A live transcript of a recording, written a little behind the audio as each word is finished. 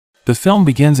The film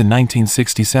begins in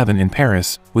 1967 in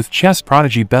Paris, with chess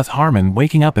prodigy Beth Harmon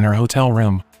waking up in her hotel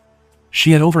room.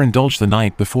 She had overindulged the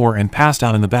night before and passed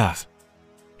out in the bath.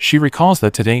 She recalls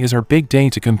that today is her big day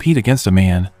to compete against a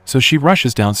man, so she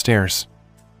rushes downstairs.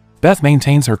 Beth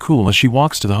maintains her cool as she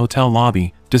walks to the hotel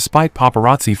lobby, despite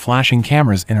paparazzi flashing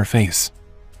cameras in her face.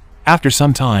 After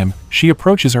some time, she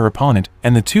approaches her opponent,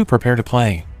 and the two prepare to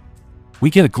play. We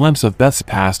get a glimpse of Beth's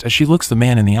past as she looks the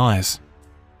man in the eyes.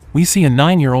 We see a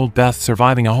 9-year-old Beth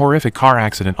surviving a horrific car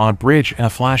accident on a bridge in a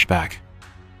flashback.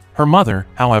 Her mother,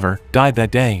 however, died that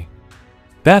day.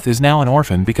 Beth is now an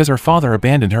orphan because her father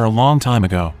abandoned her a long time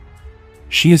ago.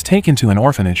 She is taken to an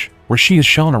orphanage, where she is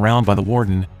shown around by the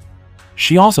warden.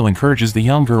 She also encourages the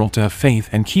young girl to have faith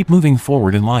and keep moving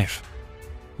forward in life.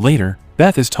 Later,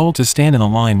 Beth is told to stand in a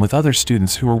line with other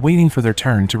students who are waiting for their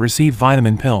turn to receive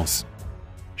vitamin pills.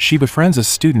 She befriends a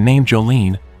student named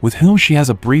Jolene, with whom she has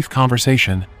a brief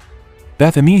conversation.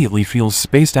 Beth immediately feels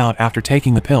spaced out after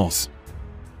taking the pills.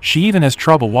 She even has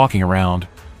trouble walking around.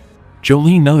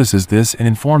 Jolene notices this and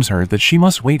informs her that she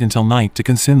must wait until night to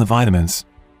consume the vitamins.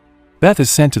 Beth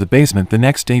is sent to the basement the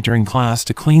next day during class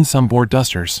to clean some board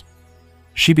dusters.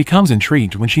 She becomes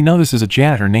intrigued when she notices a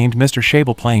janitor named Mr.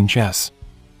 Shable playing chess.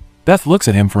 Beth looks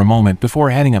at him for a moment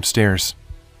before heading upstairs.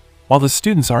 While the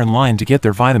students are in line to get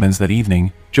their vitamins that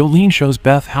evening, Jolene shows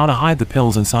Beth how to hide the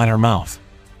pills inside her mouth.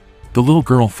 The little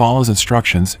girl follows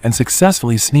instructions and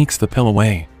successfully sneaks the pill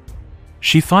away.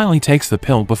 She finally takes the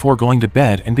pill before going to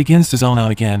bed and begins to zone out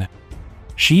again.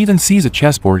 She even sees a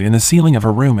chessboard in the ceiling of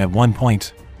her room at one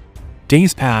point.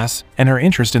 Days pass, and her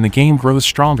interest in the game grows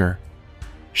stronger.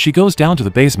 She goes down to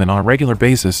the basement on a regular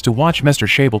basis to watch Mr.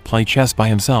 Shable play chess by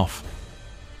himself.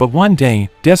 But one day,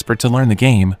 desperate to learn the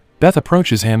game, Beth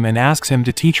approaches him and asks him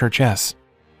to teach her chess.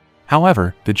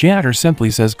 However, the janitor simply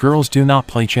says girls do not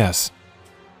play chess.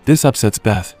 This upsets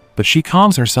Beth, but she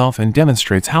calms herself and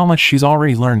demonstrates how much she's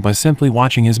already learned by simply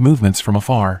watching his movements from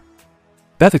afar.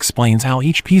 Beth explains how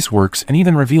each piece works and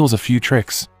even reveals a few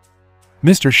tricks.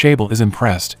 Mr. Shable is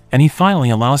impressed, and he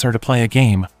finally allows her to play a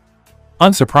game.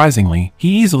 Unsurprisingly, he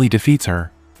easily defeats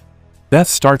her. Beth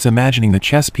starts imagining the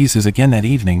chess pieces again that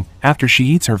evening after she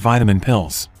eats her vitamin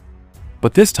pills.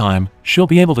 But this time, she'll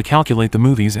be able to calculate the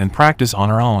moves and practice on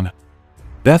her own.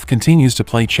 Beth continues to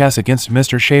play chess against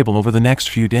Mr. Shable over the next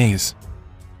few days.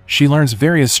 She learns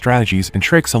various strategies and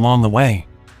tricks along the way.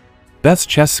 Beth's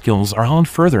chess skills are honed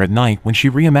further at night when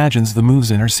she reimagines the moves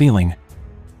in her ceiling.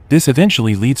 This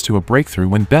eventually leads to a breakthrough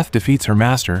when Beth defeats her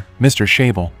master, Mr.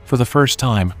 Shable, for the first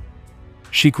time.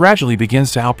 She gradually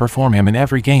begins to outperform him in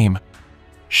every game.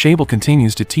 Shable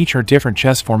continues to teach her different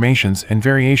chess formations and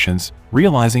variations,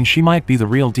 realizing she might be the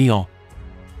real deal.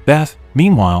 Beth,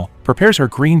 meanwhile, prepares her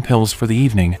green pills for the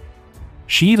evening.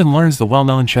 She even learns the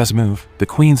well-known chess move, the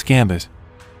Queen's Gambit.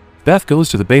 Beth goes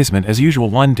to the basement as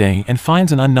usual one day and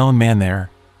finds an unknown man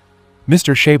there.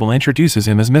 Mr. Shable introduces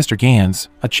him as Mr. Gans,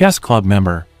 a chess club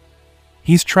member.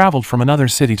 He's traveled from another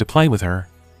city to play with her.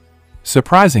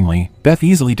 Surprisingly, Beth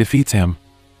easily defeats him.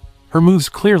 Her moves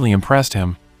clearly impressed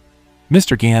him.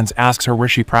 Mr. Gans asks her where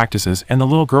she practices and the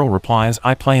little girl replies,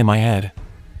 "I play in my head."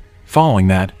 Following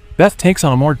that, Beth takes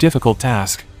on a more difficult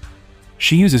task.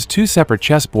 She uses two separate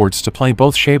chessboards to play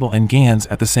both Shable and Gans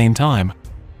at the same time.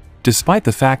 Despite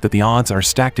the fact that the odds are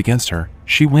stacked against her,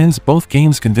 she wins both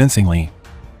games convincingly.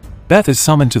 Beth is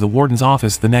summoned to the warden's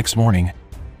office the next morning.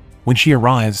 When she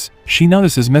arrives, she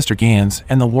notices Mr. Gans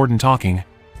and the warden talking.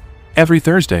 Every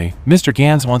Thursday, Mr.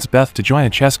 Gans wants Beth to join a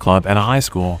chess club at a high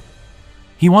school.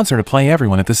 He wants her to play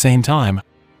everyone at the same time.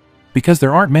 Because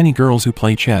there aren't many girls who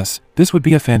play chess, this would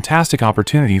be a fantastic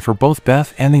opportunity for both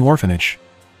Beth and the orphanage.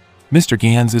 Mr.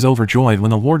 Gans is overjoyed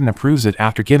when the warden approves it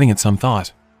after giving it some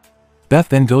thought. Beth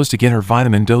then goes to get her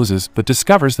vitamin doses but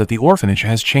discovers that the orphanage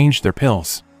has changed their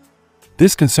pills.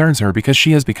 This concerns her because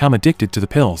she has become addicted to the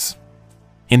pills.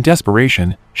 In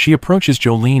desperation, she approaches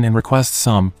Jolene and requests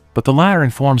some, but the latter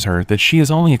informs her that she is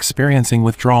only experiencing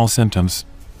withdrawal symptoms.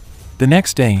 The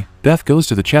next day, Beth goes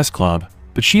to the chess club,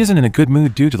 but she isn't in a good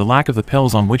mood due to the lack of the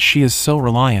pills on which she is so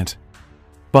reliant.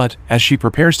 But, as she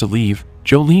prepares to leave,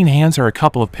 Jolene hands her a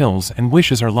couple of pills and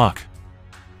wishes her luck.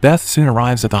 Beth soon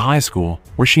arrives at the high school,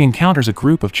 where she encounters a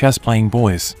group of chess-playing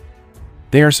boys.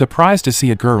 They are surprised to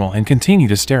see a girl and continue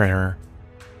to stare at her.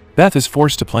 Beth is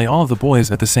forced to play all of the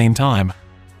boys at the same time.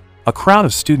 A crowd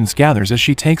of students gathers as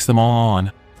she takes them all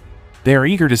on. They are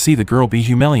eager to see the girl be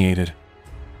humiliated.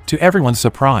 To everyone's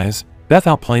surprise, Beth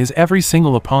outplays every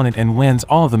single opponent and wins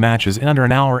all of the matches in under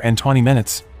an hour and 20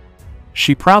 minutes.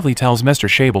 She proudly tells Mr.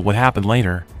 Shable what happened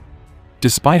later.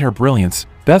 Despite her brilliance,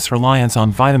 Beth's reliance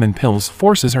on vitamin pills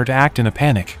forces her to act in a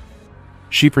panic.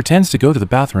 She pretends to go to the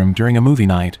bathroom during a movie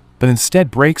night, but instead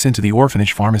breaks into the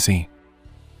orphanage pharmacy.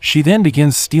 She then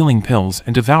begins stealing pills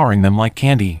and devouring them like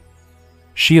candy.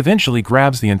 She eventually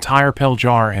grabs the entire pill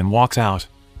jar and walks out.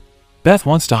 Beth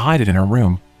wants to hide it in her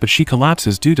room, but she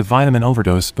collapses due to vitamin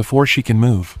overdose before she can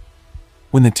move.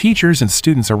 When the teachers and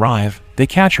students arrive, they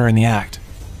catch her in the act.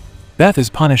 Beth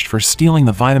is punished for stealing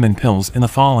the vitamin pills in the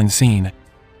following scene.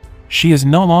 She is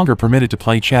no longer permitted to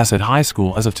play chess at high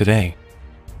school as of today.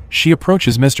 She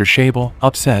approaches Mr. Schabel,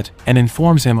 upset, and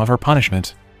informs him of her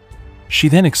punishment. She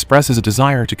then expresses a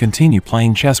desire to continue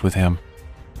playing chess with him.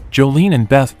 Jolene and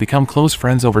Beth become close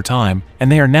friends over time, and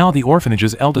they are now the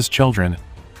orphanage's eldest children.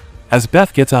 As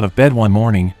Beth gets out of bed one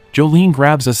morning, Jolene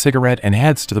grabs a cigarette and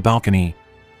heads to the balcony.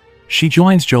 She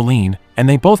joins Jolene, and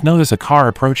they both notice a car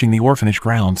approaching the orphanage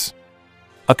grounds.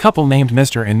 A couple named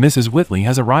Mr. and Mrs. Whitley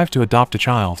has arrived to adopt a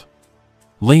child.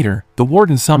 Later, the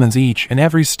warden summons each and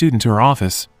every student to her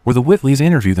office, where the Whitleys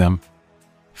interview them.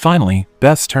 Finally,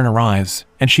 Beth's turn arrives,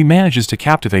 and she manages to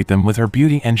captivate them with her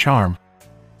beauty and charm.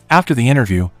 After the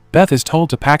interview, Beth is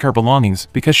told to pack her belongings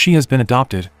because she has been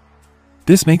adopted.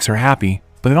 This makes her happy,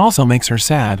 but it also makes her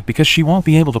sad because she won't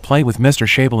be able to play with Mr.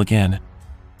 Schabel again.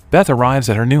 Beth arrives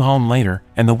at her new home later,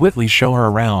 and the Whitleys show her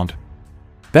around.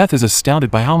 Beth is astounded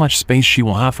by how much space she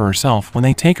will have for herself when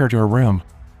they take her to her room.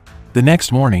 The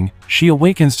next morning, she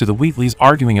awakens to the Wheatleys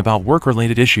arguing about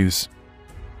work-related issues.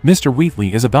 Mr.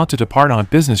 Wheatley is about to depart on a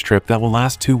business trip that will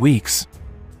last 2 weeks.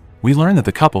 We learn that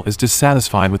the couple is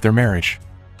dissatisfied with their marriage.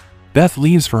 Beth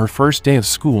leaves for her first day of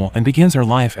school and begins her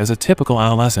life as a typical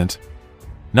adolescent.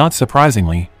 Not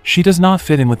surprisingly, she does not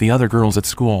fit in with the other girls at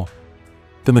school.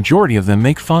 The majority of them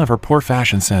make fun of her poor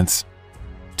fashion sense.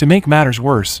 To make matters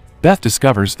worse, Beth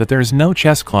discovers that there is no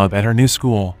chess club at her new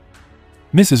school.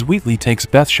 Mrs. Wheatley takes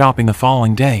Beth shopping the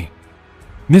following day.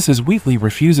 Mrs. Wheatley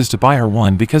refuses to buy her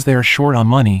one because they are short on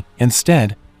money.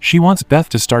 Instead, she wants Beth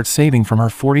to start saving from her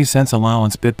 40-cent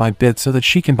allowance bit by bit so that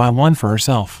she can buy one for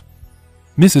herself.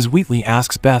 Mrs. Wheatley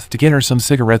asks Beth to get her some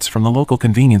cigarettes from the local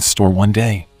convenience store one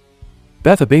day.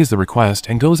 Beth obeys the request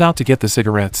and goes out to get the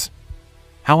cigarettes.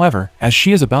 However, as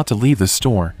she is about to leave the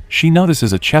store, she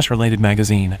notices a chess-related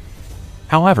magazine.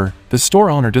 However, the store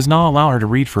owner does not allow her to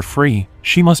read for free,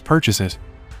 she must purchase it.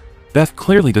 Beth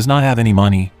clearly does not have any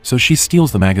money, so she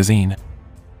steals the magazine.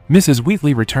 Mrs.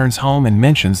 Wheatley returns home and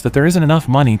mentions that there isn't enough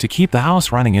money to keep the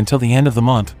house running until the end of the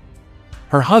month.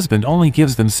 Her husband only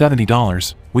gives them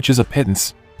 $70, which is a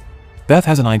pittance. Beth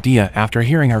has an idea after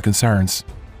hearing her concerns.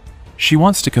 She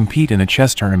wants to compete in a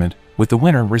chess tournament, with the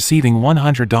winner receiving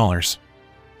 $100.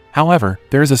 However,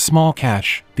 there is a small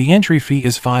catch, the entry fee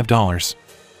is $5.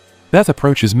 Beth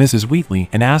approaches Mrs. Wheatley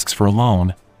and asks for a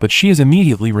loan, but she is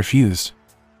immediately refused.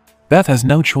 Beth has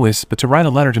no choice but to write a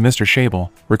letter to Mr. Schabel,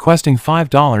 requesting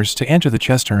 $5 to enter the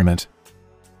chess tournament.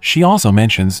 She also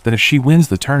mentions that if she wins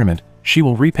the tournament, she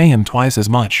will repay him twice as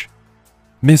much.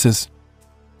 Mrs.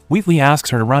 Wheatley asks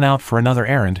her to run out for another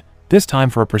errand, this time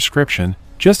for a prescription,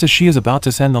 just as she is about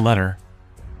to send the letter.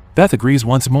 Beth agrees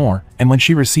once more, and when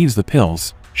she receives the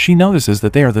pills, she notices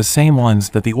that they are the same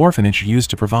ones that the orphanage used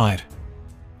to provide.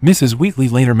 Mrs. Wheatley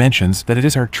later mentions that it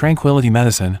is her tranquility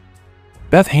medicine.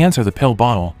 Beth hands her the pill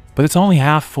bottle, but it's only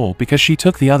half full because she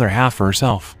took the other half for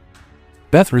herself.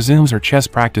 Beth resumes her chess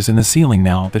practice in the ceiling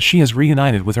now that she has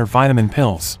reunited with her vitamin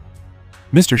pills.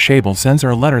 Mr. Schabel sends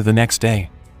her a letter the next day.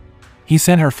 He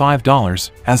sent her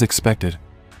 $5, as expected.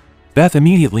 Beth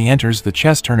immediately enters the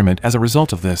chess tournament as a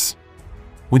result of this.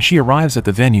 When she arrives at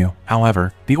the venue,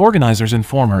 however, the organizers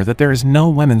inform her that there is no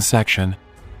women's section.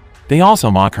 They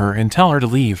also mock her and tell her to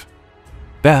leave.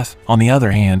 Beth, on the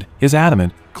other hand, is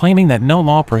adamant, claiming that no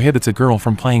law prohibits a girl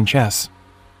from playing chess.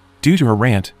 Due to her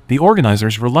rant, the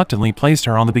organizers reluctantly placed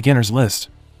her on the beginners list.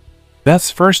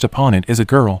 Beth's first opponent is a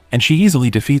girl, and she easily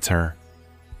defeats her.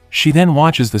 She then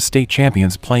watches the state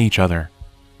champions play each other.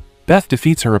 Beth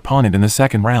defeats her opponent in the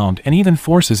second round and even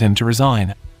forces him to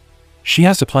resign. She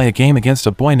has to play a game against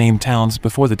a boy named Towns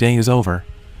before the day is over.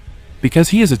 Because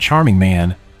he is a charming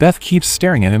man, Beth keeps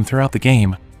staring at him throughout the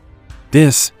game.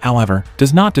 This, however,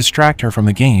 does not distract her from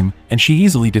the game, and she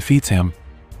easily defeats him.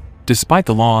 Despite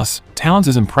the loss, Towns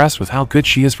is impressed with how good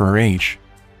she is for her age.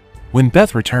 When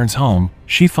Beth returns home,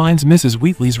 she finds Mrs.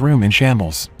 Wheatley's room in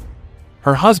shambles.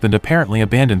 Her husband apparently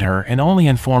abandoned her and only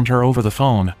informed her over the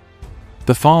phone.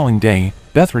 The following day,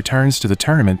 Beth returns to the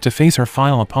tournament to face her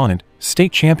final opponent,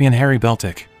 state champion Harry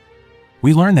Beltic.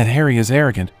 We learn that Harry is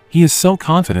arrogant. He is so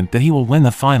confident that he will win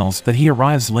the finals that he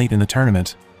arrives late in the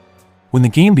tournament. When the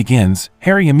game begins,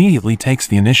 Harry immediately takes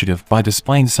the initiative by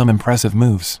displaying some impressive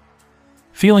moves.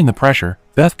 Feeling the pressure,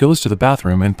 Beth goes to the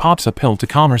bathroom and pops a pill to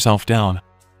calm herself down.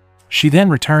 She then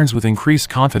returns with increased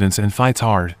confidence and fights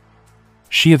hard.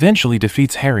 She eventually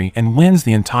defeats Harry and wins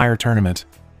the entire tournament.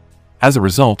 As a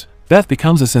result, Beth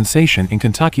becomes a sensation in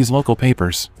Kentucky's local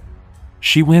papers.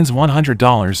 She wins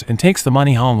 $100 and takes the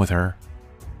money home with her.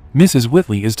 Mrs.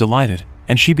 Whitley is delighted,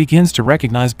 and she begins to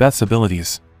recognize Beth's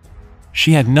abilities.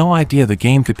 She had no idea the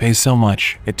game could pay so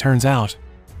much, it turns out.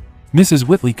 Mrs.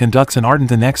 Whitley conducts an ardent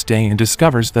the next day and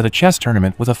discovers that a chess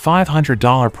tournament with a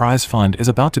 $500 prize fund is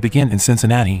about to begin in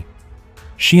Cincinnati.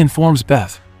 She informs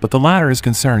Beth, but the latter is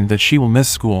concerned that she will miss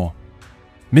school.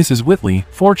 Mrs. Whitley,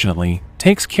 fortunately,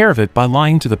 takes care of it by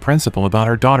lying to the principal about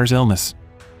her daughter's illness.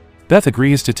 Beth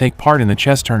agrees to take part in the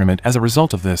chess tournament as a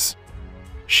result of this.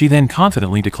 She then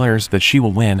confidently declares that she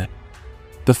will win.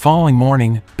 The following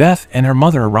morning, Beth and her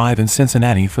mother arrive in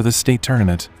Cincinnati for the state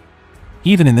tournament.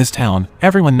 Even in this town,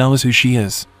 everyone knows who she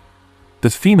is.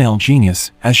 The female genius,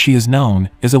 as she is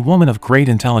known, is a woman of great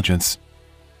intelligence.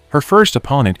 Her first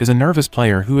opponent is a nervous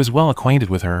player who is well acquainted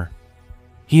with her.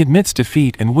 He admits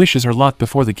defeat and wishes her luck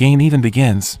before the game even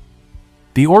begins.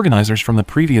 The organizers from the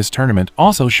previous tournament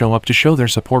also show up to show their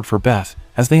support for Beth,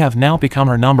 as they have now become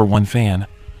her #1 fan.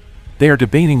 They are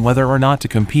debating whether or not to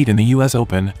compete in the US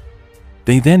Open.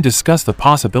 They then discuss the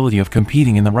possibility of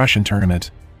competing in the Russian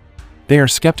tournament. They are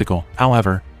skeptical,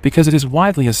 however, because it is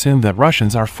widely assumed that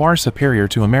Russians are far superior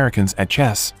to Americans at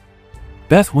chess.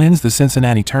 Beth wins the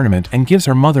Cincinnati tournament and gives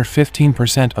her mother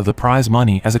 15% of the prize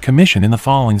money as a commission in the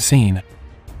following scene.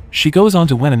 She goes on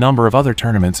to win a number of other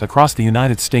tournaments across the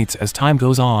United States as time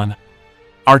goes on.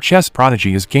 Our chess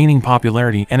prodigy is gaining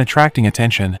popularity and attracting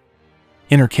attention.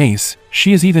 In her case,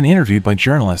 she is even interviewed by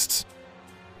journalists.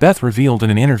 Beth revealed in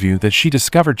an interview that she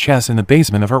discovered chess in the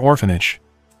basement of her orphanage.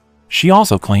 She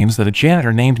also claims that a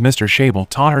janitor named Mr. Shable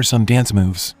taught her some dance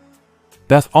moves.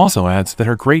 Beth also adds that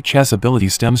her great chess ability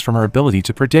stems from her ability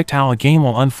to predict how a game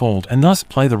will unfold and thus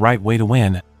play the right way to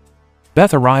win.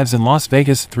 Beth arrives in Las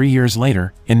Vegas 3 years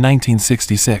later, in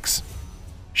 1966.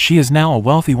 She is now a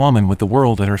wealthy woman with the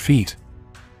world at her feet.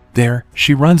 There,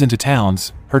 she runs into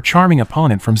Towns, her charming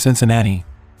opponent from Cincinnati.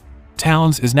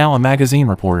 Towns is now a magazine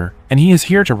reporter, and he is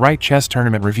here to write chess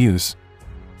tournament reviews.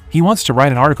 He wants to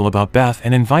write an article about Beth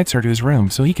and invites her to his room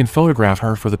so he can photograph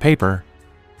her for the paper.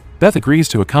 Beth agrees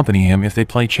to accompany him if they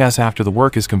play chess after the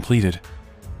work is completed.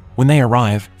 When they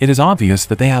arrive, it is obvious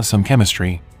that they have some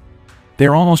chemistry. They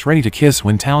are almost ready to kiss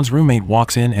when Towns' roommate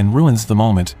walks in and ruins the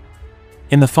moment.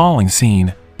 In the following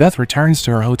scene, Beth returns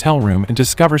to her hotel room and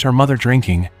discovers her mother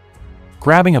drinking.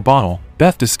 Grabbing a bottle,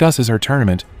 Beth discusses her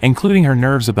tournament, including her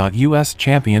nerves about US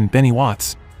champion Benny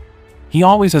Watts. He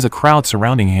always has a crowd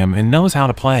surrounding him and knows how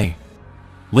to play.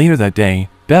 Later that day,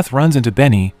 Beth runs into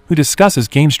Benny, who discusses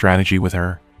game strategy with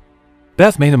her.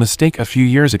 Beth made a mistake a few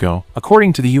years ago,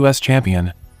 according to the US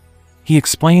champion. He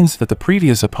explains that the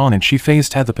previous opponent she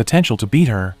faced had the potential to beat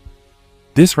her.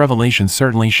 This revelation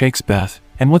certainly shakes Beth,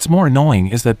 and what's more annoying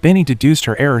is that Benny deduced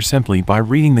her error simply by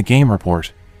reading the game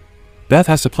report. Beth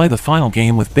has to play the final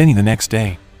game with Benny the next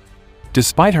day.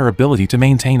 Despite her ability to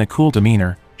maintain a cool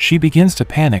demeanor, she begins to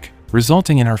panic,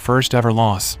 resulting in her first ever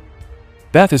loss.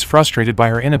 Beth is frustrated by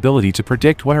her inability to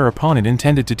predict what her opponent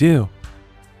intended to do.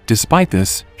 Despite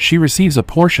this, she receives a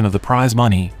portion of the prize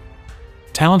money.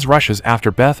 Towns rushes after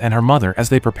Beth and her mother as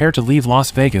they prepare to leave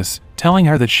Las Vegas, telling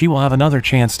her that she will have another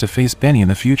chance to face Benny in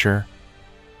the future.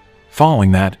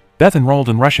 Following that, Beth enrolled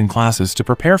in Russian classes to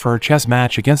prepare for her chess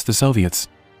match against the Soviets.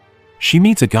 She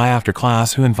meets a guy after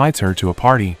class who invites her to a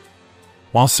party.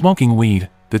 While smoking weed,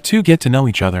 the two get to know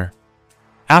each other.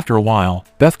 After a while,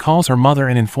 Beth calls her mother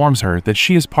and informs her that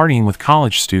she is partying with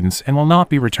college students and will not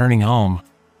be returning home.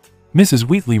 Mrs.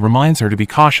 Wheatley reminds her to be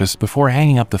cautious before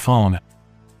hanging up the phone.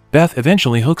 Beth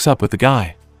eventually hooks up with the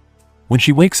guy. When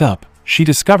she wakes up, she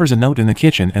discovers a note in the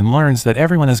kitchen and learns that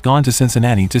everyone has gone to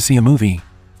Cincinnati to see a movie.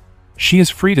 She is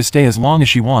free to stay as long as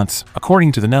she wants,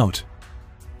 according to the note.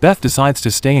 Beth decides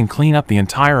to stay and clean up the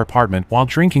entire apartment while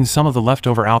drinking some of the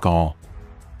leftover alcohol.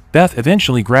 Beth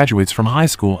eventually graduates from high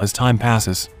school as time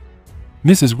passes.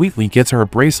 Mrs. Wheatley gets her a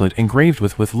bracelet engraved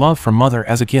with love from mother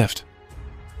as a gift.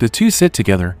 The two sit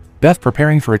together, Beth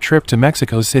preparing for a trip to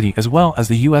Mexico City as well as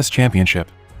the US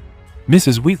Championship.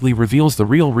 Mrs. Wheatley reveals the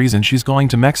real reason she's going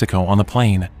to Mexico on the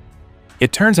plane.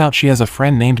 It turns out she has a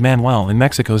friend named Manuel in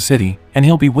Mexico City, and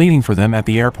he'll be waiting for them at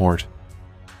the airport.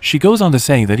 She goes on to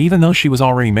say that even though she was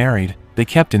already married, they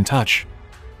kept in touch.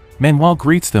 Manuel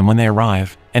greets them when they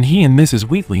arrive, and he and Mrs.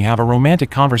 Wheatley have a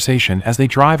romantic conversation as they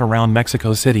drive around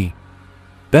Mexico City.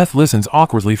 Beth listens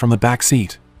awkwardly from the back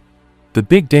seat. The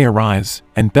big day arrives,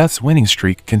 and Beth's winning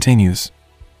streak continues.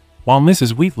 While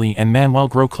Mrs. Wheatley and Manuel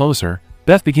grow closer,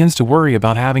 Beth begins to worry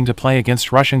about having to play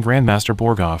against Russian Grandmaster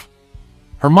Borgov.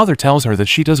 Her mother tells her that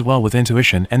she does well with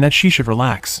intuition and that she should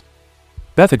relax.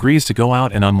 Beth agrees to go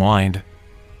out and unwind.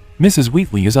 Mrs.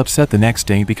 Wheatley is upset the next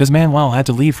day because Manuel had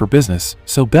to leave for business,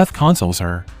 so Beth consoles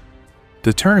her.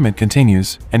 The tournament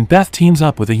continues, and Beth teams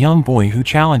up with a young boy who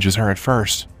challenges her at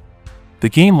first. The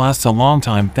game lasts a long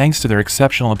time thanks to their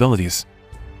exceptional abilities.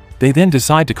 They then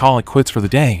decide to call it quits for the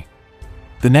day.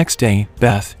 The next day,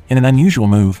 Beth, in an unusual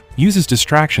move, uses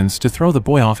distractions to throw the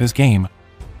boy off his game.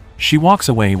 She walks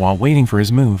away while waiting for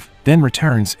his move, then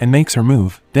returns and makes her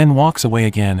move, then walks away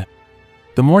again.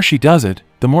 The more she does it,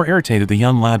 the more irritated the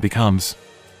young lad becomes.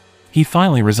 He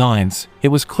finally resigns. It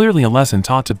was clearly a lesson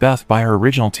taught to Beth by her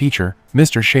original teacher,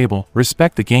 Mr. Shable: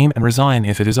 respect the game and resign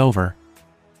if it is over.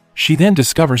 She then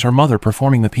discovers her mother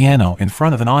performing the piano in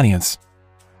front of an audience.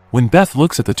 When Beth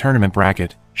looks at the tournament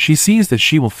bracket, she sees that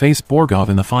she will face Borgov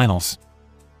in the finals.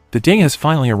 The day has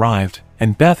finally arrived,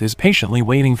 and Beth is patiently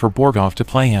waiting for Borgov to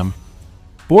play him.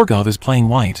 Borgov is playing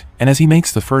white, and as he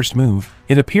makes the first move,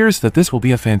 it appears that this will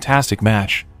be a fantastic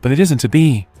match, but it isn't to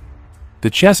be. The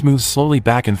chess moves slowly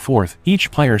back and forth,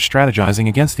 each player strategizing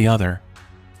against the other.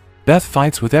 Beth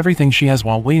fights with everything she has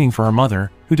while waiting for her mother,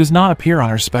 who does not appear on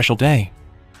her special day.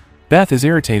 Beth is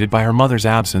irritated by her mother's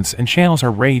absence and channels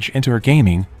her rage into her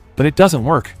gaming, but it doesn't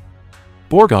work.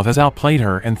 Borgov has outplayed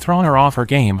her and thrown her off her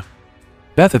game.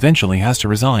 Beth eventually has to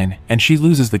resign, and she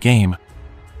loses the game.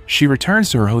 She returns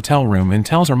to her hotel room and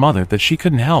tells her mother that she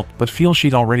couldn't help but feel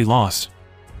she'd already lost.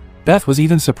 Beth was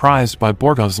even surprised by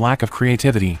Borgov's lack of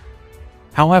creativity.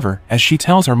 However, as she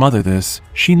tells her mother this,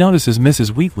 she notices Mrs.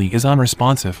 Wheatley is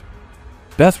unresponsive.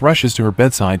 Beth rushes to her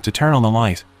bedside to turn on the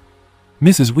light.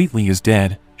 Mrs. Wheatley is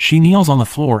dead. She kneels on the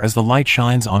floor as the light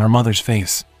shines on her mother's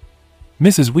face.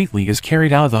 Mrs. Wheatley is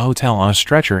carried out of the hotel on a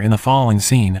stretcher in the following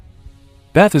scene.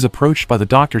 Beth is approached by the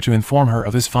doctor to inform her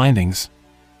of his findings.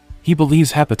 He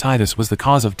believes hepatitis was the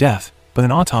cause of death, but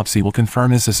an autopsy will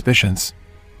confirm his suspicions.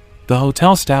 The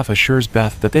hotel staff assures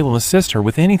Beth that they will assist her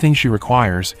with anything she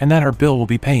requires and that her bill will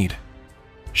be paid.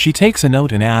 She takes a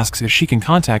note and asks if she can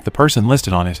contact the person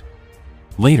listed on it.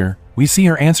 Later, we see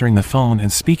her answering the phone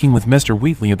and speaking with Mr.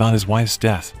 Wheatley about his wife's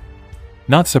death.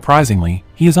 Not surprisingly,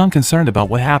 he is unconcerned about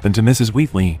what happened to Mrs.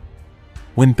 Wheatley.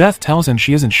 When Beth tells him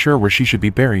she isn't sure where she should be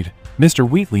buried, Mr.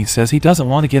 Wheatley says he doesn't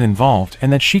want to get involved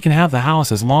and that she can have the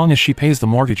house as long as she pays the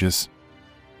mortgages.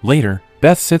 Later,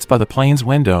 Beth sits by the plane's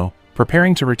window,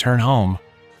 preparing to return home.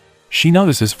 She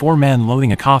notices 4 men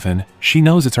loading a coffin. She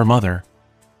knows it's her mother.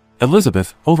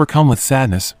 Elizabeth, overcome with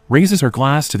sadness, raises her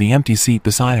glass to the empty seat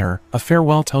beside her, a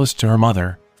farewell toast to her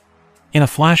mother. In a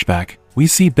flashback, we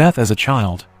see Beth as a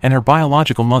child, and her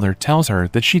biological mother tells her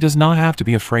that she does not have to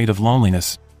be afraid of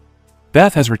loneliness.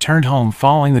 Beth has returned home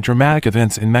following the dramatic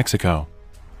events in Mexico.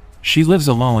 She lives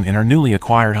alone in her newly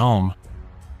acquired home.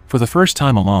 For the first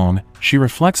time alone, she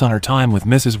reflects on her time with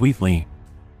Mrs. Wheatley.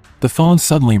 The phone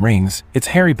suddenly rings. It's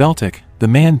Harry Beltic, the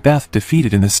man Beth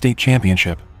defeated in the state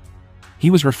championship. He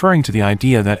was referring to the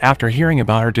idea that after hearing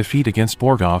about her defeat against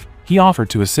Borgov, he offered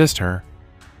to assist her.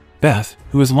 Beth,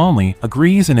 who is lonely,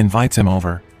 agrees and invites him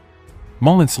over.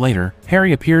 Moments later,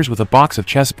 Harry appears with a box of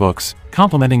chess books,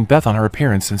 complimenting Beth on her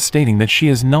appearance and stating that she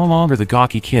is no longer the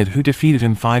gawky kid who defeated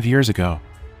him 5 years ago.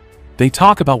 They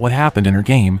talk about what happened in her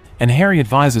game, and Harry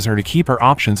advises her to keep her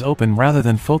options open rather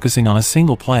than focusing on a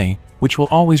single play, which will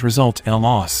always result in a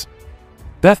loss.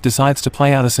 Beth decides to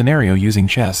play out a scenario using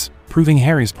chess, proving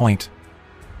Harry's point.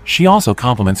 She also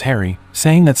compliments Harry,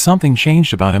 saying that something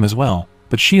changed about him as well,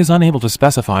 but she is unable to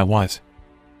specify what.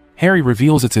 Harry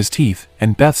reveals it's his teeth,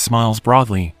 and Beth smiles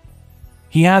broadly.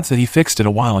 He adds that he fixed it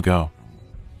a while ago.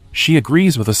 She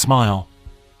agrees with a smile.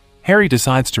 Harry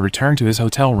decides to return to his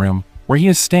hotel room, where he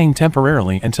is staying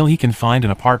temporarily until he can find an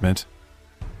apartment.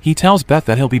 He tells Beth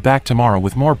that he'll be back tomorrow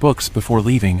with more books before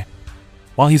leaving.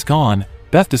 While he's gone,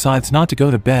 Beth decides not to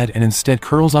go to bed and instead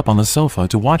curls up on the sofa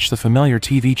to watch the familiar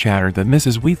TV chatter that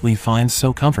Mrs. Wheatley finds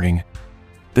so comforting.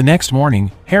 The next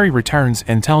morning, Harry returns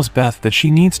and tells Beth that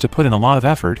she needs to put in a lot of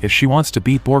effort if she wants to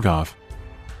beat Borgov.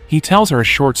 He tells her a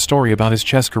short story about his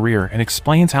chess career and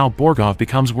explains how Borgov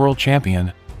becomes world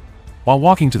champion. While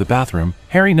walking to the bathroom,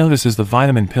 Harry notices the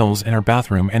vitamin pills in her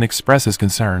bathroom and expresses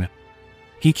concern.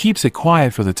 He keeps it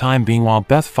quiet for the time being while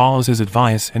Beth follows his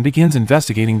advice and begins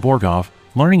investigating Borgov,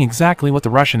 learning exactly what the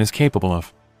Russian is capable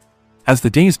of. As the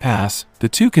days pass, the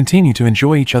two continue to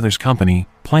enjoy each other's company,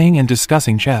 playing and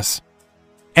discussing chess.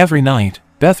 Every night,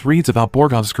 Beth reads about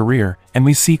Borgov's career, and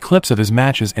we see clips of his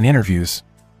matches and interviews.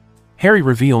 Harry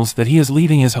reveals that he is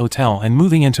leaving his hotel and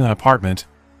moving into an apartment.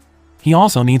 He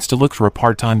also needs to look for a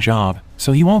part-time job,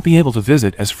 so he won't be able to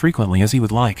visit as frequently as he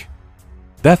would like.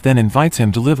 Beth then invites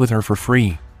him to live with her for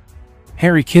free.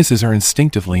 Harry kisses her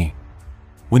instinctively.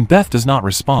 When Beth does not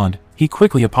respond, he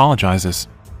quickly apologizes.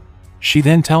 She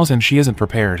then tells him she isn't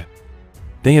prepared.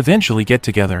 They eventually get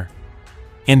together.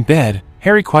 In bed,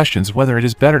 Harry questions whether it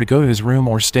is better to go to his room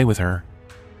or stay with her.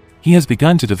 He has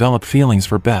begun to develop feelings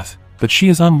for Beth, but she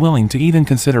is unwilling to even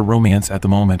consider romance at the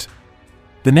moment.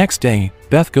 The next day,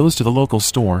 Beth goes to the local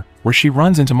store, where she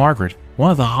runs into Margaret,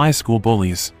 one of the high school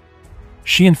bullies.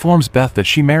 She informs Beth that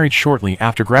she married shortly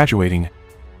after graduating.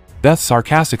 Beth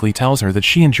sarcastically tells her that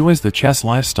she enjoys the chess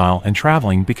lifestyle and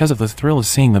traveling because of the thrill of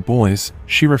seeing the boys.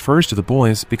 She refers to the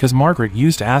boys because Margaret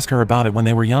used to ask her about it when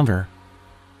they were younger.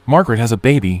 Margaret has a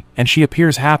baby, and she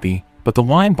appears happy, but the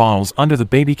wine bottles under the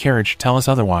baby carriage tell us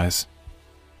otherwise.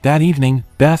 That evening,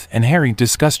 Beth and Harry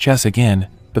discuss chess again,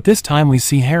 but this time we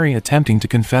see Harry attempting to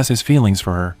confess his feelings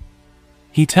for her.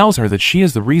 He tells her that she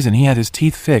is the reason he had his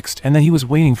teeth fixed and that he was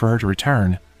waiting for her to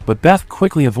return, but Beth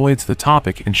quickly avoids the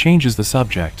topic and changes the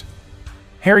subject.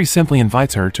 Harry simply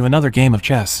invites her to another game of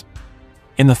chess.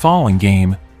 In the following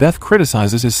game, Beth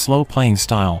criticizes his slow playing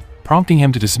style, prompting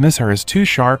him to dismiss her as too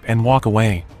sharp and walk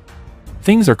away.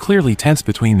 Things are clearly tense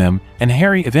between them, and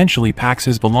Harry eventually packs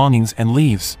his belongings and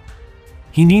leaves.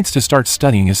 He needs to start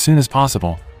studying as soon as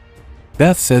possible.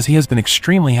 Beth says he has been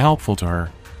extremely helpful to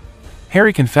her.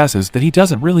 Harry confesses that he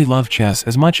doesn't really love chess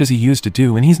as much as he used to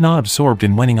do, and he's not absorbed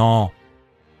in winning all.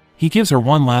 He gives her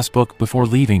one last book before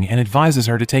leaving and advises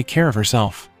her to take care of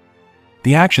herself.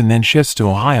 The action then shifts to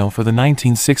Ohio for the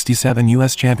 1967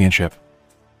 U.S. Championship.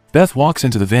 Beth walks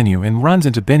into the venue and runs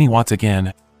into Benny Watts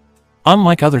again.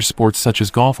 Unlike other sports such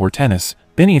as golf or tennis,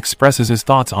 Benny expresses his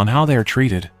thoughts on how they are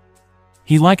treated.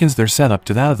 He likens their setup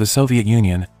to that of the Soviet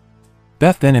Union.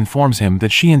 Beth then informs him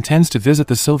that she intends to visit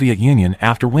the Soviet Union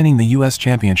after winning the U.S.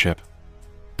 Championship.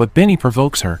 But Benny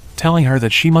provokes her, telling her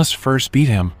that she must first beat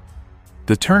him.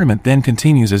 The tournament then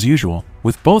continues as usual,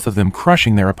 with both of them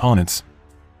crushing their opponents.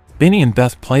 Benny and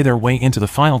Beth play their way into the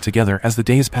final together as the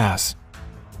days pass.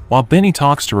 While Benny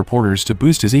talks to reporters to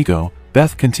boost his ego,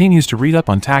 Beth continues to read up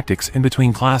on tactics in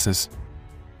between classes.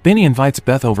 Benny invites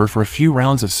Beth over for a few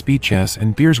rounds of speed chess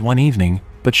and beers one evening,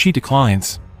 but she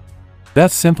declines.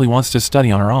 Beth simply wants to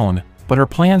study on her own, but her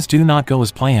plans do not go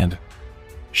as planned.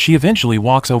 She eventually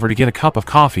walks over to get a cup of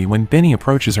coffee when Benny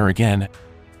approaches her again.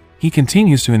 He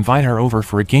continues to invite her over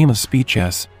for a game of speed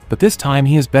chess, but this time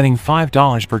he is betting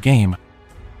 $5 per game.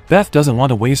 Beth doesn't want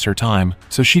to waste her time,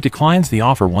 so she declines the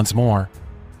offer once more.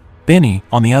 Benny,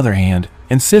 on the other hand,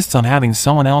 insists on having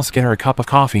someone else get her a cup of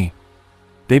coffee.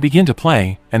 They begin to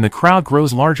play, and the crowd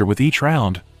grows larger with each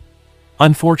round.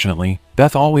 Unfortunately,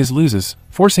 Beth always loses,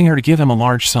 forcing her to give him a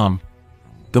large sum.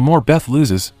 The more Beth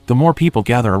loses, the more people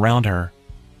gather around her.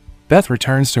 Beth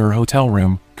returns to her hotel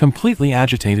room, completely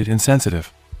agitated and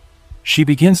sensitive. She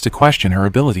begins to question her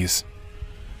abilities.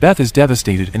 Beth is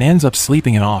devastated and ends up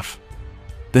sleeping it off.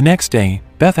 The next day,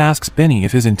 Beth asks Benny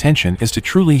if his intention is to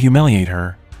truly humiliate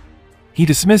her. He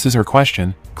dismisses her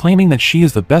question, claiming that she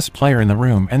is the best player in the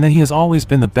room and that he has always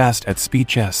been the best at speed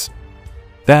chess.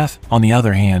 Beth, on the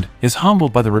other hand, is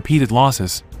humbled by the repeated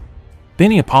losses.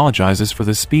 Benny apologizes for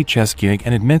the speed chess gig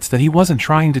and admits that he wasn't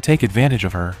trying to take advantage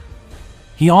of her.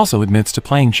 He also admits to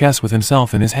playing chess with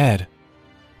himself in his head.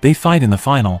 They fight in the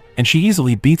final, and she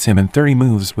easily beats him in 30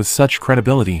 moves with such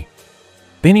credibility.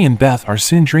 Benny and Beth are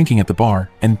soon drinking at the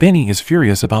bar, and Benny is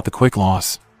furious about the quick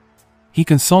loss. He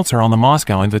consults her on the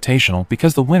Moscow Invitational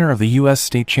because the winner of the U.S.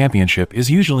 State Championship is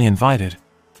usually invited.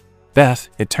 Beth,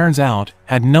 it turns out,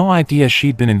 had no idea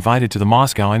she'd been invited to the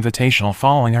Moscow Invitational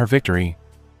following her victory.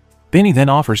 Benny then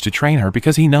offers to train her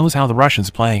because he knows how the Russians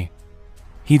play.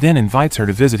 He then invites her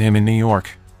to visit him in New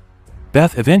York.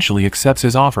 Beth eventually accepts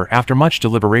his offer after much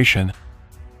deliberation.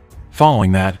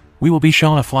 Following that, we will be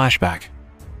shown a flashback.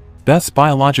 Beth's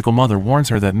biological mother warns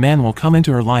her that men will come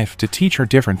into her life to teach her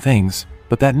different things,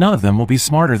 but that none of them will be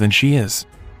smarter than she is.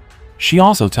 She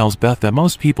also tells Beth that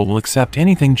most people will accept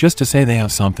anything just to say they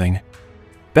have something.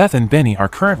 Beth and Benny are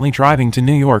currently driving to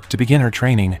New York to begin her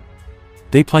training.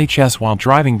 They play chess while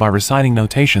driving by reciting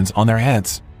notations on their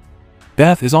heads.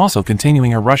 Beth is also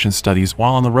continuing her Russian studies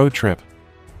while on the road trip.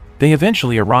 They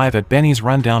eventually arrive at Benny's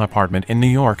rundown apartment in New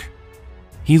York.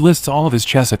 He lists all of his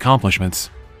chess accomplishments.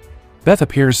 Beth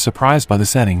appears surprised by the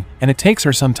setting, and it takes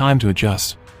her some time to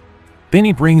adjust.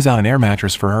 Benny brings out an air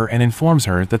mattress for her and informs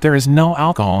her that there is no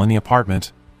alcohol in the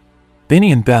apartment.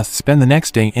 Benny and Beth spend the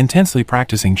next day intensely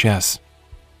practicing chess.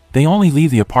 They only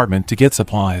leave the apartment to get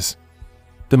supplies.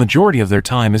 The majority of their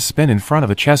time is spent in front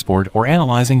of a chessboard or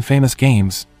analyzing famous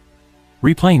games.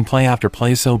 Replaying play after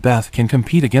play so Beth can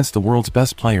compete against the world's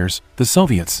best players, the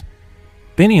Soviets.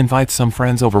 Benny invites some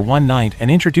friends over one night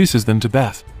and introduces them to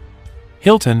Beth.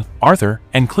 Hilton, Arthur,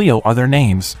 and Cleo are their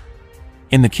names.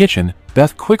 In the kitchen,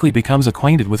 Beth quickly becomes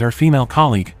acquainted with her female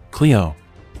colleague, Cleo.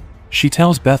 She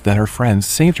tells Beth that her friends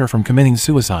saved her from committing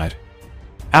suicide.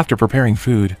 After preparing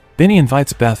food, Benny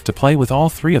invites Beth to play with all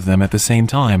three of them at the same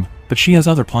time, but she has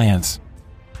other plans.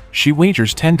 She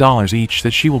wagers $10 each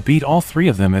that she will beat all three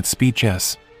of them at speed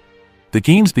chess. The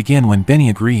games begin when Benny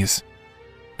agrees.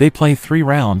 They play 3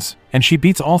 rounds, and she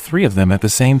beats all three of them at the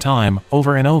same time,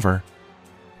 over and over.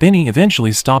 Benny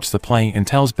eventually stops the play and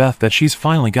tells Beth that she's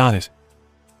finally got it.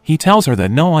 He tells her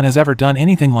that no one has ever done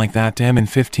anything like that to him in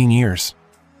 15 years.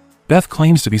 Beth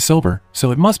claims to be sober, so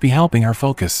it must be helping her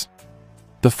focus.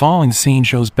 The following scene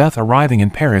shows Beth arriving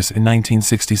in Paris in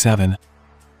 1967.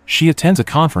 She attends a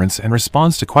conference and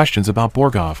responds to questions about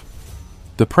Borgov.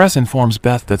 The press informs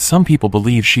Beth that some people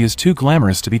believe she is too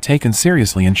glamorous to be taken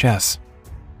seriously in chess.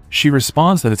 She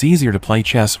responds that it's easier to play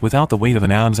chess without the weight of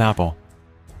an Adam's apple.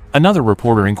 Another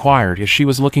reporter inquired if she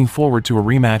was looking forward to a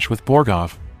rematch with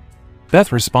Borgov.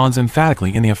 Beth responds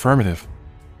emphatically in the affirmative.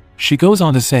 She goes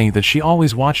on to say that she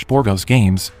always watched Borgov's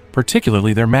games,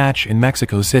 particularly their match in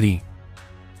Mexico City.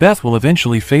 Beth will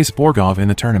eventually face Borgov in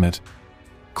the tournament.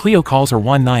 Cleo calls her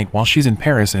one night while she's in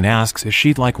Paris and asks if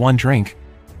she'd like one drink.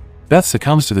 Beth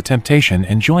succumbs to the temptation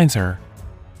and joins her.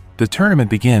 The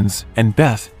tournament begins, and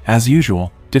Beth, as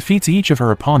usual, defeats each of her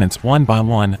opponents one by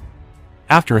one.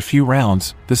 After a few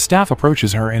rounds, the staff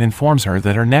approaches her and informs her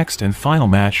that her next and final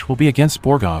match will be against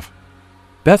Borgov.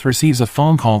 Beth receives a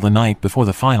phone call the night before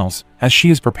the finals, as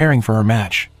she is preparing for her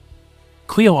match.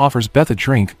 Cleo offers Beth a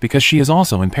drink because she is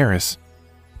also in Paris.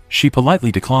 She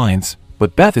politely declines,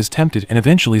 but Beth is tempted and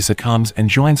eventually succumbs and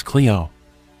joins Cleo.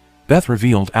 Beth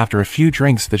revealed after a few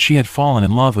drinks that she had fallen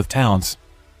in love with Towns.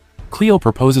 Cleo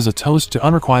proposes a toast to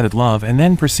unrequited love and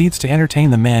then proceeds to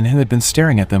entertain the men who had been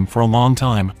staring at them for a long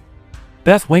time.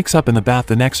 Beth wakes up in the bath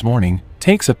the next morning,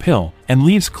 takes a pill, and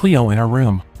leaves Cleo in her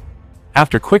room.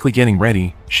 After quickly getting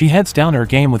ready, she heads down to her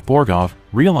game with Borgov,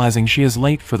 realizing she is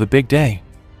late for the big day.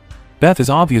 Beth is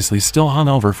obviously still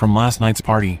hungover from last night's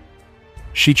party.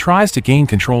 She tries to gain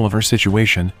control of her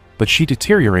situation, but she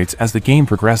deteriorates as the game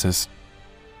progresses.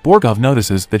 Borgov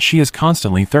notices that she is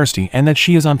constantly thirsty and that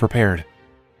she is unprepared.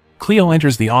 Cleo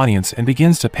enters the audience and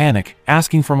begins to panic,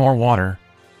 asking for more water.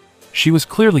 She was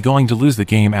clearly going to lose the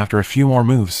game after a few more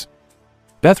moves.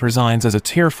 Beth resigns as a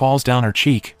tear falls down her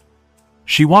cheek.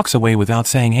 She walks away without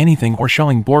saying anything or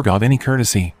showing Borgov any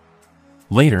courtesy.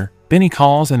 Later, Benny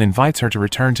calls and invites her to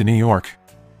return to New York.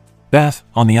 Beth,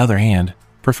 on the other hand,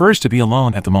 prefers to be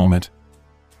alone at the moment.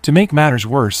 To make matters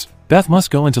worse, Beth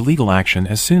must go into legal action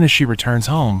as soon as she returns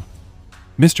home.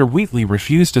 Mr. Wheatley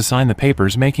refused to sign the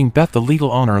papers, making Beth the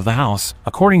legal owner of the house,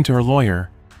 according to her lawyer.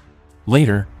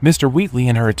 Later, Mr. Wheatley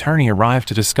and her attorney arrive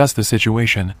to discuss the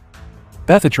situation.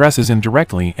 Beth addresses him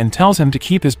directly and tells him to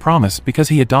keep his promise because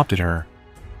he adopted her.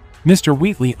 Mr.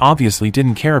 Wheatley obviously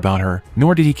didn't care about her,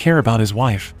 nor did he care about his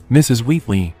wife, Mrs.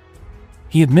 Wheatley.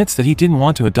 He admits that he didn't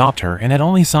want to adopt her and had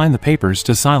only signed the papers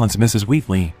to silence Mrs.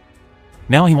 Wheatley.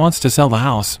 Now he wants to sell the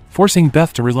house, forcing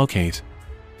Beth to relocate.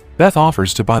 Beth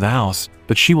offers to buy the house,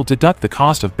 but she will deduct the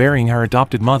cost of burying her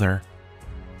adopted mother.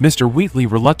 Mr. Wheatley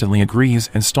reluctantly agrees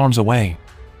and storms away.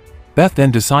 Beth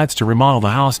then decides to remodel the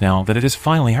house now that it is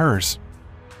finally hers.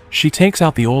 She takes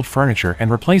out the old furniture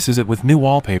and replaces it with new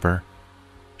wallpaper.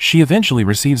 She eventually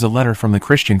receives a letter from the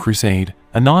Christian Crusade,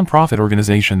 a non-profit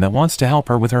organization that wants to help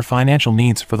her with her financial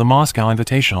needs for the Moscow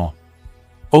Invitational.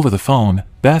 Over the phone,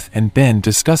 Beth and Ben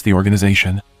discuss the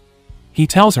organization. He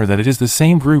tells her that it is the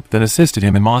same group that assisted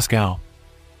him in Moscow.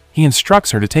 He instructs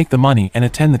her to take the money and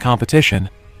attend the competition.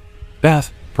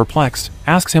 Beth, perplexed,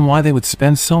 asks him why they would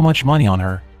spend so much money on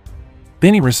her.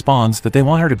 Benny responds that they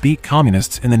want her to beat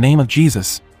communists in the name of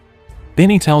Jesus.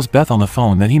 Benny tells Beth on the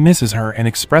phone that he misses her and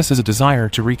expresses a desire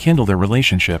to rekindle their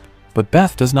relationship, but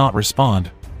Beth does not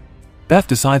respond. Beth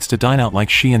decides to dine out like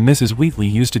she and Mrs. Wheatley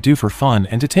used to do for fun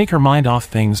and to take her mind off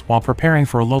things while preparing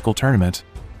for a local tournament.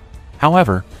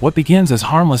 However, what begins as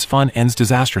harmless fun ends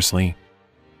disastrously.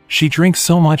 She drinks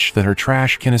so much that her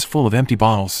trash can is full of empty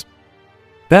bottles.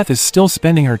 Beth is still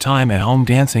spending her time at home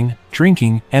dancing,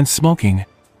 drinking, and smoking.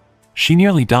 She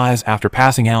nearly dies after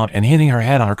passing out and hitting her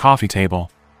head on her coffee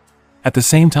table. At the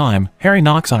same time, Harry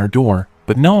knocks on her door,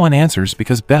 but no one answers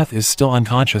because Beth is still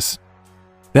unconscious.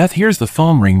 Beth hears the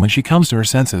phone ring when she comes to her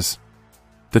senses.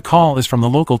 The call is from the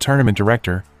local tournament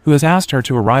director, who has asked her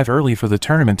to arrive early for the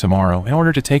tournament tomorrow in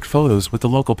order to take photos with the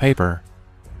local paper.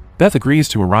 Beth agrees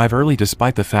to arrive early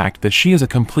despite the fact that she is a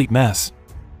complete mess.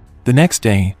 The next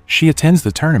day, she attends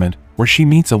the tournament, where she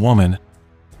meets a woman.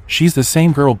 She's the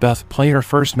same girl Beth played her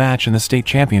first match in the state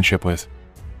championship with.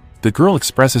 The girl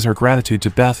expresses her gratitude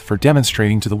to Beth for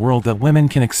demonstrating to the world that women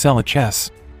can excel at chess.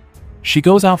 She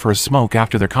goes out for a smoke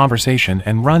after their conversation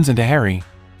and runs into Harry.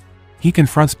 He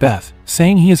confronts Beth,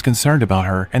 saying he is concerned about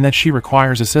her and that she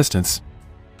requires assistance.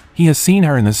 He has seen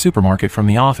her in the supermarket from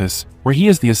the office, where he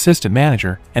is the assistant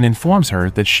manager, and informs her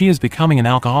that she is becoming an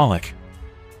alcoholic.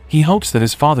 He hopes that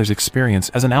his father's experience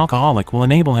as an alcoholic will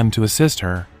enable him to assist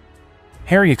her.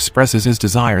 Harry expresses his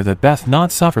desire that Beth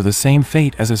not suffer the same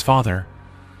fate as his father.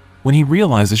 When he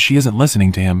realizes she isn't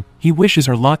listening to him, he wishes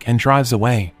her luck and drives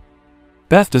away.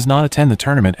 Beth does not attend the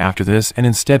tournament after this and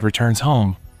instead returns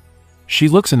home. She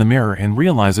looks in the mirror and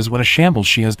realizes what a shambles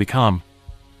she has become.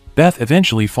 Beth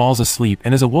eventually falls asleep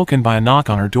and is awoken by a knock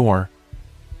on her door.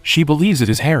 She believes it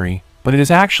is Harry, but it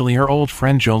is actually her old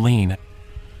friend Jolene.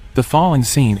 The following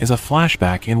scene is a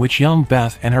flashback in which young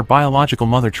Beth and her biological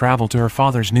mother travel to her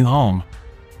father's new home.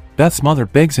 Beth's mother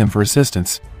begs him for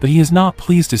assistance, but he is not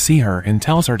pleased to see her and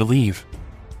tells her to leave.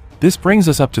 This brings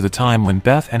us up to the time when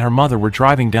Beth and her mother were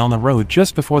driving down the road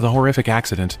just before the horrific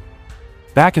accident.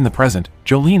 Back in the present,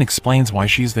 Jolene explains why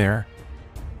she's there.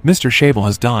 Mr. Shable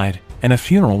has died, and a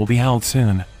funeral will be held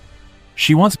soon.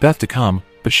 She wants Beth to come,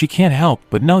 but she can't help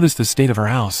but notice the state of her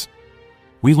house.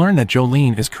 We learn that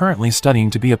Jolene is currently studying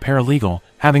to be a paralegal,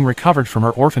 having recovered from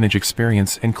her orphanage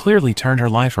experience and clearly turned her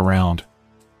life around.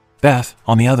 Beth,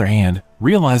 on the other hand,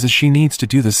 realizes she needs to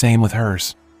do the same with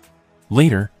hers.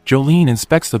 Later, Jolene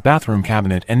inspects the bathroom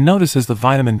cabinet and notices the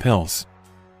vitamin pills.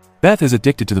 Beth is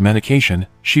addicted to the medication,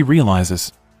 she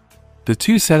realizes. The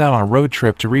two set out on a road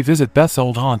trip to revisit Beth's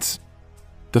old haunts.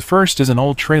 The first is an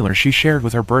old trailer she shared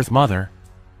with her birth mother.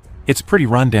 It's pretty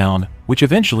run down, which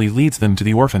eventually leads them to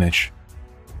the orphanage.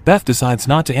 Beth decides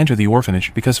not to enter the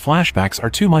orphanage because flashbacks are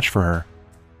too much for her.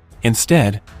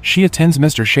 Instead, she attends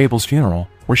Mr. Shable's funeral,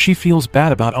 where she feels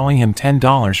bad about owing him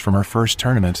 $10 from her first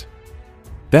tournament.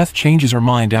 Beth changes her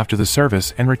mind after the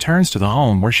service and returns to the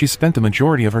home where she spent the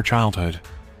majority of her childhood.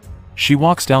 She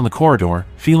walks down the corridor,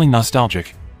 feeling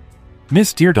nostalgic.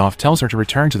 Miss Deardoff tells her to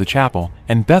return to the chapel,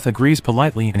 and Beth agrees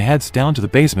politely and heads down to the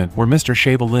basement where Mr.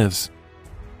 Shable lives.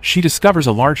 She discovers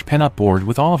a large pin-up board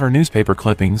with all of her newspaper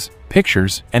clippings,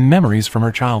 pictures, and memories from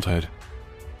her childhood.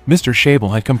 Mr.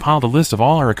 Shable had compiled a list of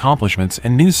all her accomplishments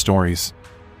and news stories.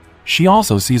 She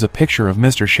also sees a picture of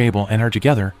Mr. Shable and her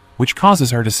together, which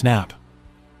causes her to snap.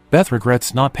 Beth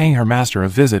regrets not paying her master a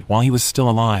visit while he was still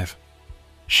alive.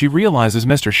 She realizes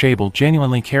Mr. Shable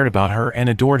genuinely cared about her and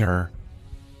adored her.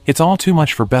 It's all too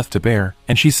much for Beth to bear,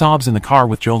 and she sobs in the car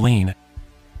with Jolene.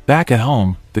 Back at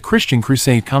home, the Christian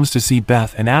Crusade comes to see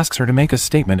Beth and asks her to make a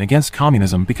statement against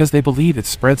communism because they believe it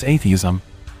spreads atheism.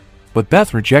 But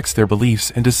Beth rejects their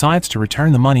beliefs and decides to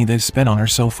return the money they've spent on her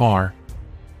so far.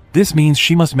 This means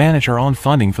she must manage her own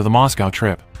funding for the Moscow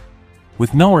trip.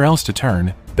 With nowhere else to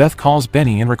turn, Beth calls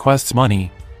Benny and requests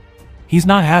money. He's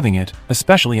not having it,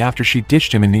 especially after she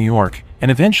ditched him in New York,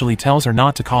 and eventually tells her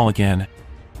not to call again.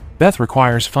 Beth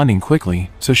requires funding quickly,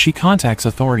 so she contacts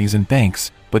authorities and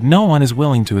banks, but no one is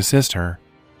willing to assist her.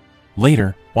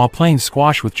 Later, while playing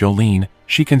squash with Jolene,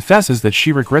 she confesses that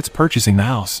she regrets purchasing the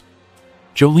house.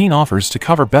 Jolene offers to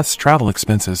cover Beth's travel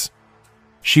expenses.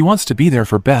 She wants to be there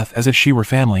for Beth as if she were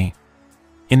family.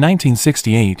 In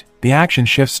 1968, the action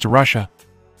shifts to Russia.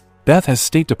 Beth has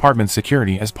State Department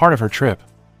security as part of her trip.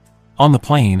 On the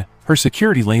plane, her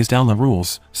security lays down the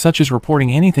rules, such as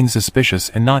reporting anything suspicious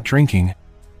and not drinking.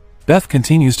 Beth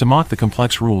continues to mock the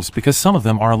complex rules because some of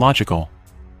them are illogical.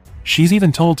 She's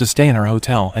even told to stay in her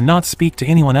hotel and not speak to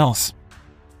anyone else.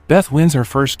 Beth wins her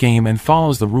first game and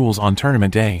follows the rules on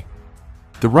tournament day.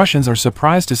 The Russians are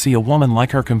surprised to see a woman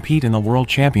like her compete in the World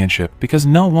Championship because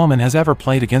no woman has ever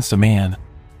played against a man.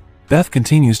 Beth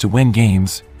continues to win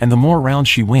games, and the more rounds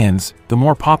she wins, the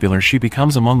more popular she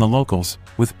becomes among the locals,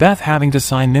 with Beth having to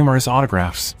sign numerous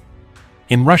autographs.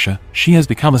 In Russia, she has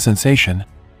become a sensation.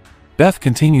 Beth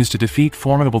continues to defeat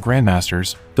formidable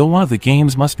grandmasters, though one of the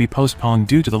games must be postponed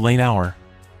due to the late hour.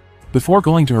 Before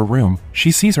going to her room,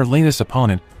 she sees her latest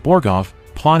opponent, Borgov,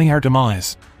 plotting her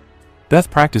demise. Beth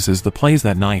practices the plays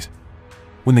that night.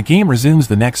 When the game resumes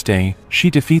the next day, she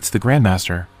defeats the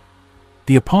grandmaster.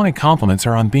 The opponent compliments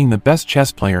her on being the best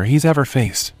chess player he's ever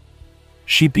faced.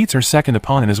 She beats her second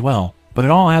opponent as well, but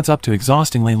it all adds up to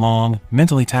exhaustingly long,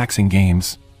 mentally taxing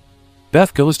games.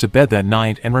 Beth goes to bed that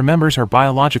night and remembers her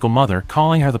biological mother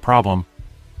calling her the problem.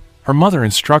 Her mother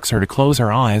instructs her to close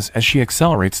her eyes as she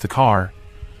accelerates the car.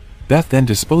 Beth then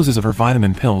disposes of her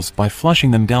vitamin pills by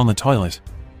flushing them down the toilet.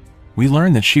 We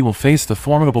learn that she will face the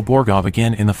formidable Borgov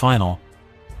again in the final.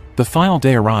 The final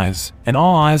day arrives, and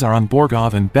all eyes are on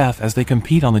Borgov and Beth as they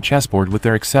compete on the chessboard with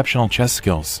their exceptional chess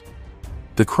skills.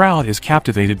 The crowd is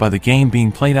captivated by the game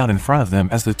being played out in front of them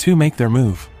as the two make their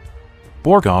move.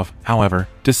 Borgov, however,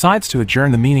 decides to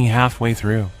adjourn the meeting halfway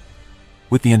through.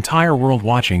 With the entire world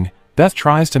watching, Beth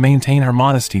tries to maintain her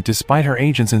modesty despite her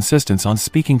agent's insistence on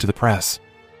speaking to the press.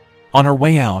 On her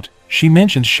way out, She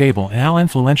mentions Shable and how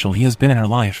influential he has been in her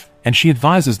life, and she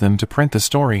advises them to print the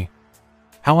story.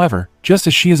 However, just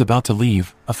as she is about to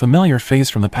leave, a familiar face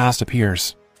from the past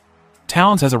appears.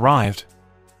 Towns has arrived.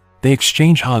 They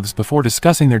exchange hugs before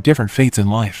discussing their different fates in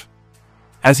life.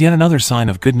 As yet another sign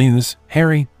of good news,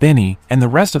 Harry, Benny, and the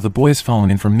rest of the boys phone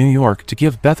in from New York to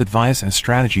give Beth advice and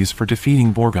strategies for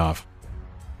defeating Borgov.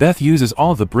 Beth uses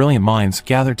all of the brilliant minds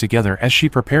gathered together as she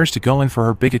prepares to go in for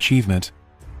her big achievement.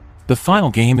 The final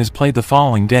game is played the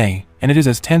following day, and it is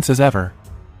as tense as ever.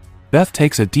 Beth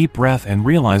takes a deep breath and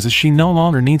realizes she no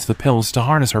longer needs the pills to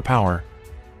harness her power.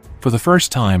 For the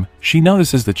first time, she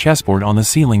notices the chessboard on the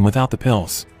ceiling without the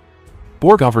pills.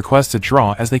 Borgov requests a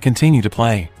draw as they continue to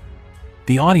play.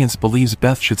 The audience believes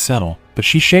Beth should settle, but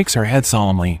she shakes her head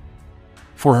solemnly.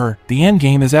 For her, the end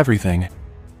game is everything.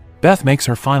 Beth makes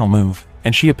her final move,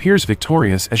 and she appears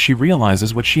victorious as she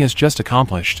realizes what she has just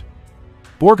accomplished.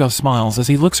 Borgov smiles as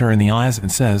he looks her in the eyes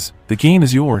and says, "The game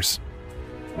is yours."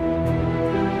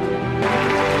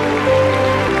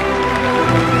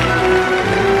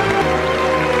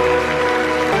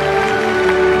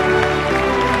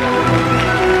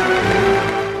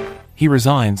 He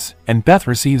resigns, and Beth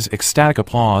receives ecstatic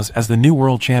applause as the new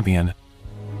world champion.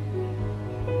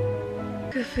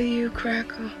 Good for you,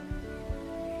 Crackle.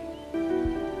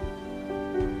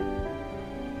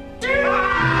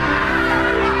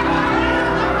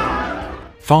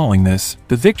 Following this,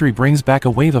 the victory brings back a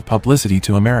wave of publicity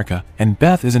to America, and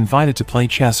Beth is invited to play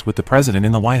chess with the president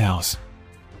in the White House.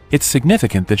 It's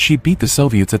significant that she beat the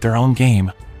Soviets at their own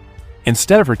game.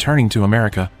 Instead of returning to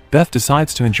America, Beth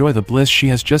decides to enjoy the bliss she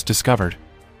has just discovered.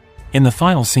 In the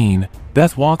final scene,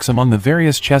 Beth walks among the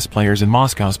various chess players in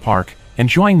Moscow's park,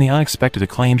 enjoying the unexpected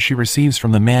acclaim she receives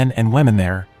from the men and women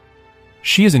there.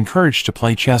 She is encouraged to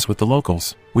play chess with the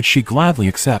locals, which she gladly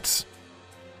accepts.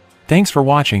 Thanks for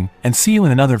watching, and see you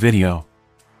in another video.